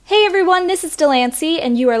everyone, this is Delancey,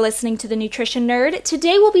 and you are listening to The Nutrition Nerd.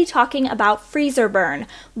 Today we'll be talking about freezer burn,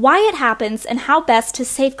 why it happens, and how best to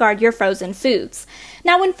safeguard your frozen foods.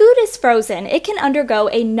 Now, when food is frozen, it can undergo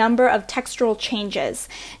a number of textural changes.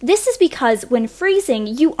 This is because when freezing,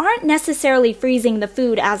 you aren't necessarily freezing the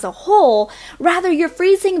food as a whole, rather you're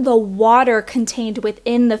freezing the water contained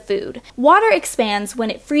within the food. Water expands when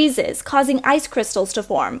it freezes, causing ice crystals to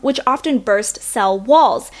form, which often burst cell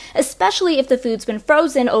walls, especially if the food's been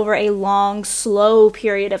frozen over a long, slow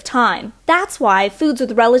period of time. That's why foods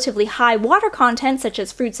with relatively high water content, such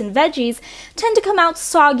as fruits and veggies, tend to come out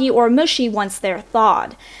soggy or mushy once they're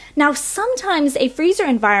thawed. Now, sometimes a freezer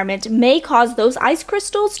environment may cause those ice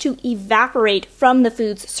crystals to evaporate from the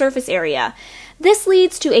food's surface area. This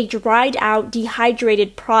leads to a dried out,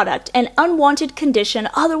 dehydrated product, an unwanted condition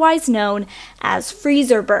otherwise known as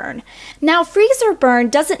freezer burn. Now, freezer burn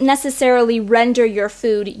doesn't necessarily render your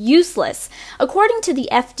food useless. According to the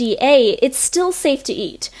FDA, it's still safe to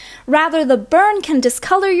eat. Rather, the burn can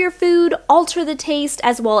discolor your food, alter the taste,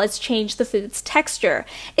 as well as change the food's texture.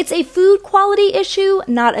 It's a food quality issue,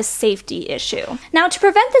 not a safety issue. Now, to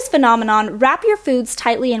prevent this phenomenon, wrap your foods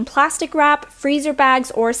tightly in plastic wrap, freezer bags,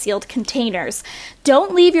 or sealed containers.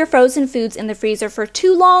 Don't leave your frozen foods in the freezer for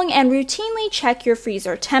too long, and routinely check your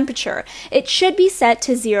freezer temperature. It should be set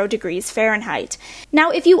to 0 degrees Fahrenheit.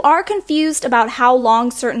 Now, if you are confused about how long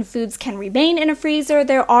certain foods can remain in a freezer,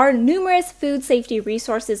 there are numerous food safety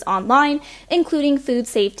resources online, including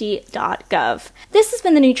foodsafety.gov. This has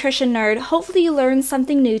been the Nutrition Nerd. Hopefully you learned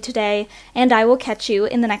something new today, and I will catch you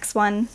in the next one.